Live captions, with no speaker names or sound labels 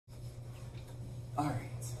All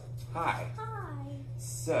right. Hi. Hi.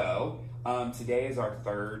 So, today is our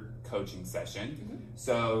third coaching session.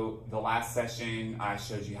 So, the last session I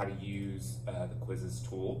showed you how to use the quizzes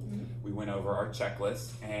tool. We went over our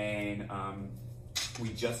checklist and we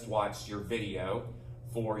just watched your video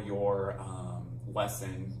for your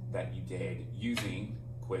lesson that you did using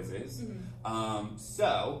quizzes.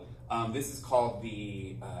 This is called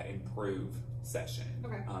the improve session.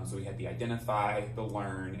 Okay. So we had the identify, the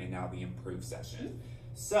learn, and now the improve session.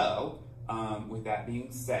 So with that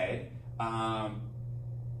being said,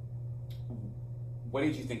 what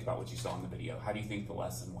did you think about what you saw in the video? How do you think the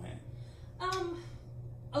lesson went?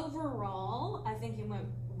 Overall, I think it went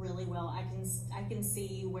really well. I can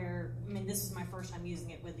see where, I mean, this is my first time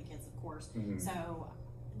using it with the kids, of course. So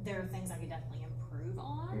there are things I could definitely improve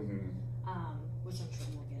on, which I'm sure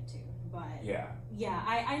we'll get to. But yeah,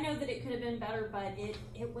 I know that it could have been better, but it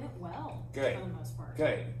went well. Good. For the most part.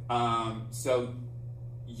 Good. So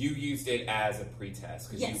you used it as a pretest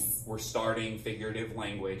because you were starting figurative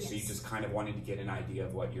language, so you just kind of wanted to get an idea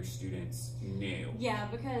of what your students knew. Yeah,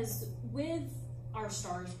 because with our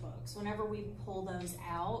STARS books, whenever we pull those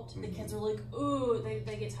out, the kids are like, ooh,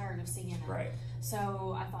 they get tired of seeing them. Right.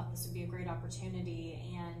 So I thought this would be a great opportunity,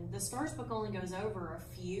 and the STARS book only goes over a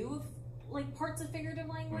few parts of figurative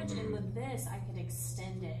language, and with this I could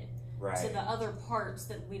extend it to the other parts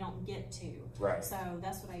that we don't get to. Right. So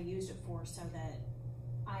that's what I used it for, so that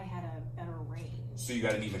I had a better range. So you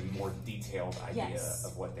got an even more detailed idea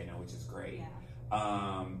of what they know, which is great.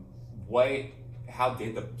 Yeah. How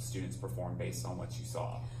did the students perform based on what you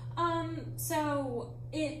saw? So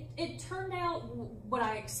it turned out what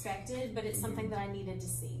I expected, but it's something that I needed to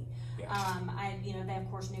see. They of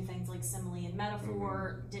course knew things like simile and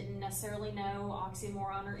metaphor, didn't necessarily know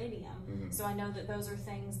oxymoron or idiom. So I know that those are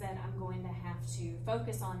things that I'm going to have to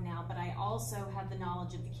focus on now, but I also have the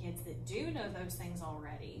knowledge of the kids that do know those things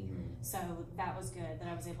already. So that was good that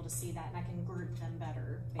I was able to see that, and I can group them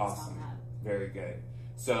better based on that. Very good.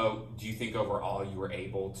 So do you think overall you were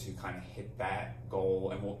able to kind of hit that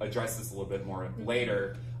goal? And we'll address this a little bit more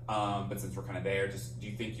later. But since we're kind of there, do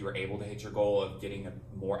you think you were able to hit your goal of getting a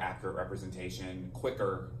more accurate representation,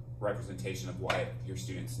 quicker representation of what your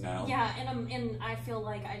students know? Yeah, and I feel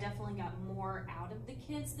like I definitely got more out of the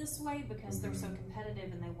kids this way because they're so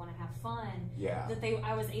competitive and they want to have fun. Yeah. That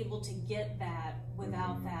I was able to get that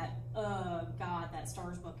without that, that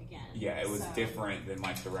STARS book again. Yeah, it was different than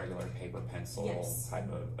like the regular paper pencil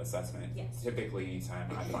type of assessment. Yes. Typically,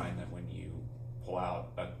 anytime I find that when you pull out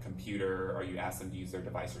a computer or you ask them to use their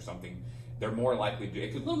device or something, they're more likely to.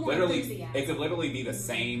 It could literally be the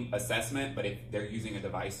same assessment, but if they're using a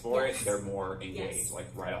device for it, they're more engaged, like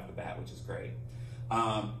right off the bat, which is great.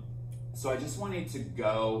 So I just wanted to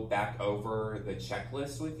go back over the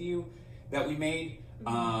checklist with you that we made,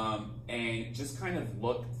 and just kind of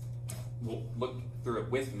look through it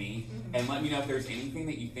with me and let me know if there's anything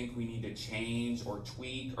that you think we need to change or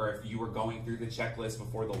tweak, or if you were going through the checklist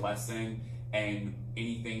before the lesson and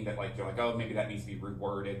anything that you're like, oh, maybe that needs to be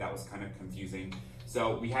reworded, that was kind of confusing.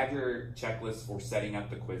 So we have your checklist for setting up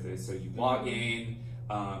the quizzes. So you log in,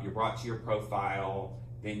 you're brought to your profile,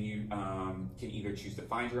 then you can either choose to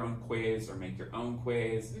find your own quiz or make your own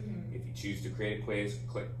quiz. If you choose to create a quiz,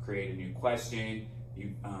 click create a new question. You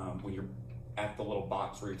when you're at the little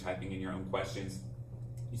box where you're typing in your own questions,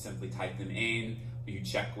 you simply type them in, you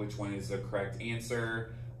check which one is the correct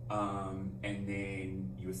answer, and then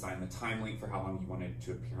you assign the time length for how long you want it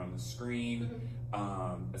to appear on the screen,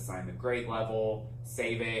 assign the grade level,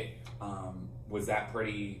 save it. Was that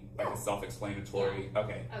pretty self-explanatory? Yeah.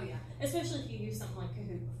 Okay. Oh yeah, especially if you use something like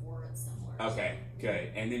Kahoot before, it's similar. Okay,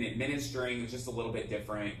 good. And then administering is just a little bit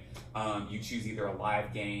different. You choose either a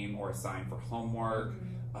live game or assign for homework.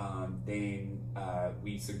 Then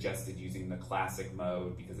we suggested using the classic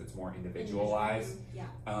mode because it's more individualized.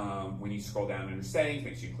 When you scroll down under settings,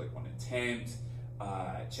 make sure you click on attempt.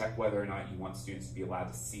 Check whether or not you want students to be allowed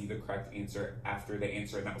to see the correct answer after they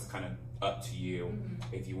answer, and that was kind of up to you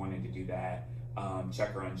if you wanted to do that.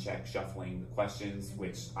 Check or uncheck shuffling the questions,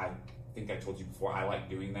 which I think I told you before, I like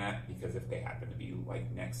doing that because if they happen to be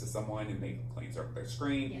next to someone and they glance over their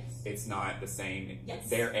screen, it's not the same.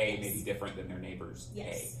 Their A may be different than their neighbor's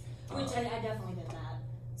A. Which I definitely did that.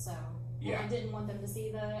 So and I didn't want them to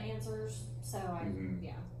see the answers, so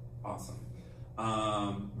Awesome.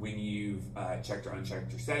 When you've checked or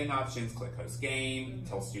unchecked your setting options, click host game.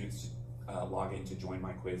 Tell students to log in to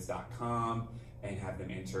joinmyquiz.com and have them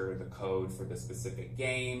enter the code for the specific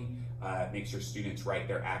game. Make sure students write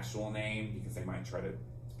their actual name because they might try to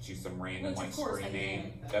choose some random screen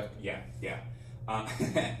name.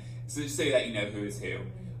 So just say that you know who is who.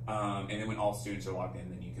 And then when all students are logged in,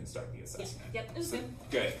 then you can start the assessment. Yep, it was so, good.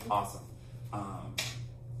 Good, awesome.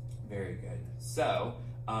 Very good. So,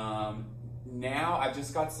 now I've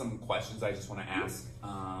just got some questions I just want to ask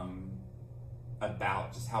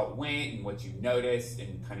about just how it went and what you noticed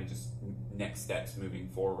and kind of just next steps moving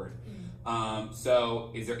forward.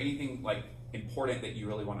 So is there anything like important that you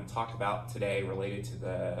really want to talk about today related to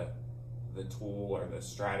the tool or the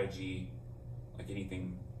strategy, like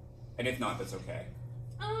anything? And if not, that's okay.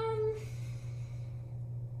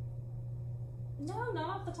 No, not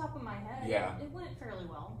off the top of my head. Yeah. It went fairly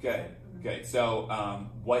well. Good, good. So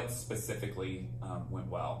what specifically went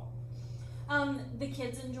well? The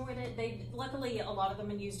kids enjoyed it. Luckily a lot of them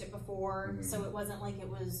had used it before, so it wasn't like it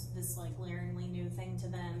was this like glaringly new thing to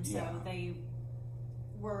them. So they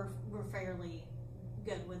were fairly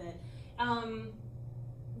good with it.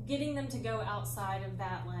 Getting them to go outside of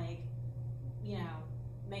that, like, you know,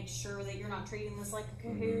 make sure that you're not treating this like a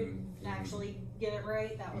Kahoot and actually get it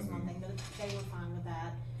right. That was one thing that they were fine with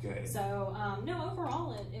that. Good. So no,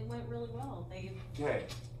 overall it went really well. They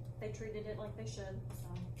treated it like they should. So.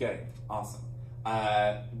 Good, awesome.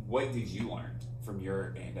 What did you learn from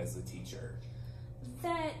your end as a teacher?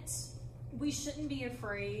 That we shouldn't be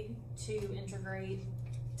afraid to integrate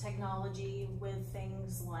technology with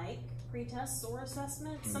things like pre-tests or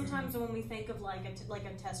assessments. Sometimes when we think of like a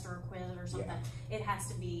test or a quiz or something, it has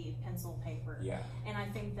to be pencil paper. And I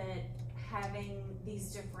think that having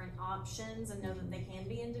these different options and know that they can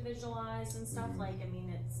be individualized and stuff, like, I mean,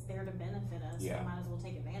 it's there to benefit us. So we might as well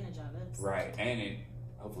take advantage of it. So. Right, and it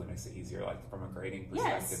hopefully makes it easier, like from a grading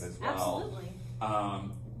perspective as well. Absolutely.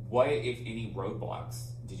 What, if any,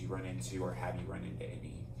 roadblocks did you run into, or have you run into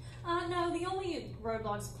any? No, the only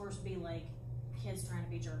roadblocks, of course, would be like kids trying to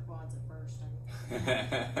be jerkwads at first,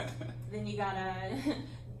 and then you gotta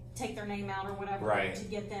take their name out or whatever to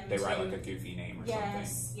get them. They write like a goofy name or something.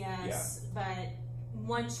 Yes. But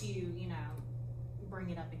once you bring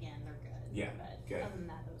it up again, they're good. Yeah, but good. Other than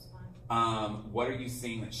that, it was fine. What are you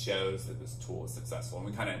seeing that shows that this tool is successful? And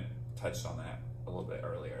we kind of touched on that a little bit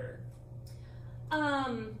earlier.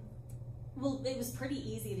 Well, it was pretty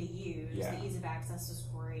easy to use. Yeah. The ease of access was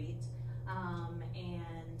great.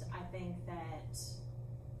 And I think that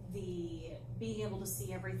the being able to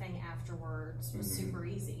see everything afterwards was super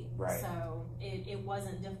easy. Right. So it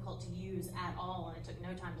wasn't difficult to use at all, and it took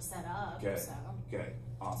no time to set up. Good. So. Good.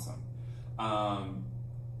 Awesome.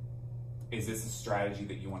 Is this a strategy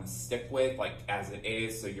that you want to stick with, like as it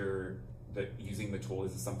is? So using the tool,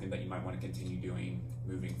 is this something that you might want to continue doing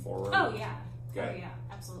moving forward? Oh yeah. Good. Oh yeah,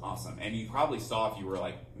 absolutely. Awesome. And you probably saw, if you were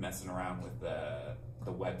like messing around with the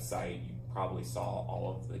website, you probably saw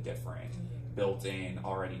all of the different built-in,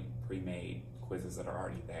 already pre-made quizzes that are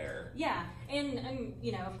already there. Yeah, and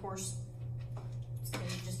of course, it's going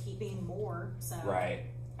to just keep being more. So right.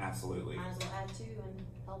 Absolutely. Might as well add to and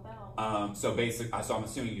help out. So I'm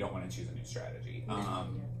assuming you don't want to choose a new strategy.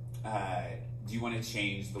 Do you want to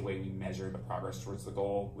change the way we measure the progress towards the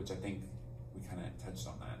goal, which I think we kind of touched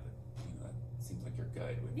on that. That seems like you're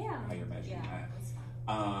good with how you're measuring that. That's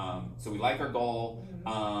fine. So we like our goal.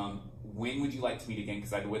 When would you like to meet again?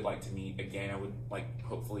 Because I would like to meet again. I would like,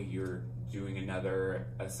 hopefully you're doing another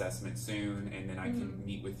assessment soon, and then I can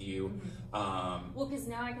meet with you. Well, because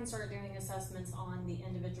now I can start doing assessments on the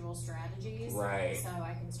individual strategies. Right. So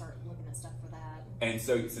I can start looking at stuff for that. And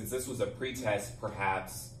so since this was a pre-test,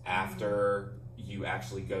 perhaps after you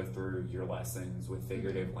actually go through your lessons with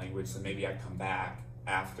figurative language, so maybe I come back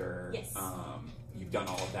after you've done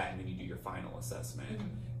all of that, and then you do your final assessment,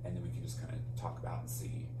 and then we can just kind of talk about and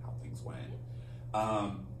see how things went.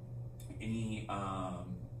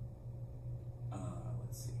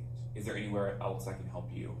 Let's see. Is there anywhere else I can help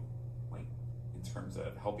you, like in terms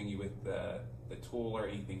of helping you with the tool or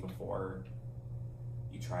anything before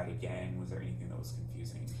you tried again? Was there anything that was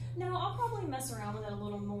confusing? No, I'll probably mess around with it a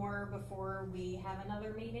little more before we have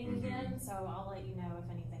another meeting again, so I'll let you know if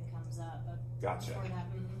anything comes up. Gotcha. Before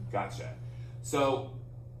that, Gotcha. So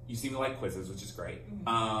you seem to like quizzes, which is great.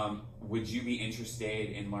 Would you be interested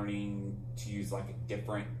in learning to use like a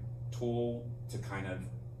different tool to kind of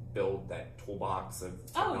build that toolbox of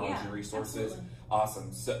technology resources? Absolutely.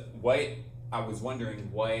 Awesome. So I was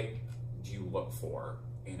wondering, what do you look for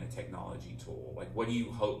in a technology tool? Like, what do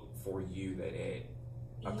you hope for you that it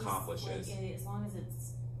accomplishes? Like as long as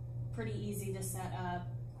it's pretty easy to set up,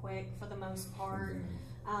 quick for the most part,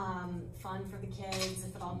 fun for the kids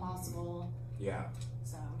if at all possible. Yeah.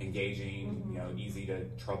 So engaging, easy to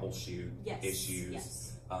troubleshoot issues.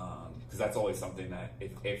 Yes. Because that's always something that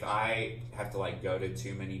if I have to like go to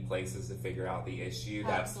too many places to figure out the issue,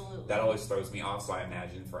 that always throws me off. So I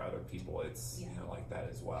imagine for other people it's like that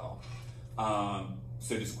as well.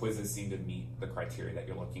 So does quizzes seem to meet the criteria that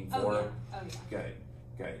you're looking for? Oh yeah.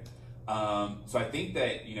 Good. So I think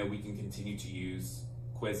that we can continue to use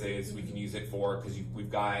quizzes. Mm-hmm. We can use it for because we've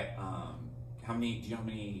got how many? Do you know how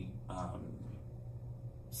many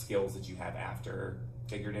skills that you have after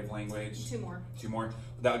figurative language? Two more.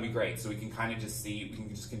 That would be great. So we can kind of just see. We can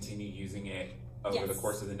just continue using it over the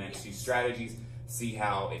course of the next few strategies. See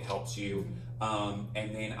how it helps you. And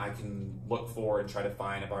then I can look forward and try to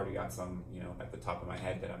find, I've already got some, at the top of my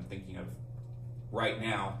head that I'm thinking of right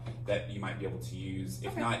now that you might be able to use.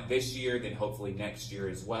 If not this year, then hopefully next year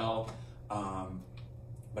as well.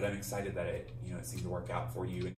 But I'm excited that it seemed to work out for you.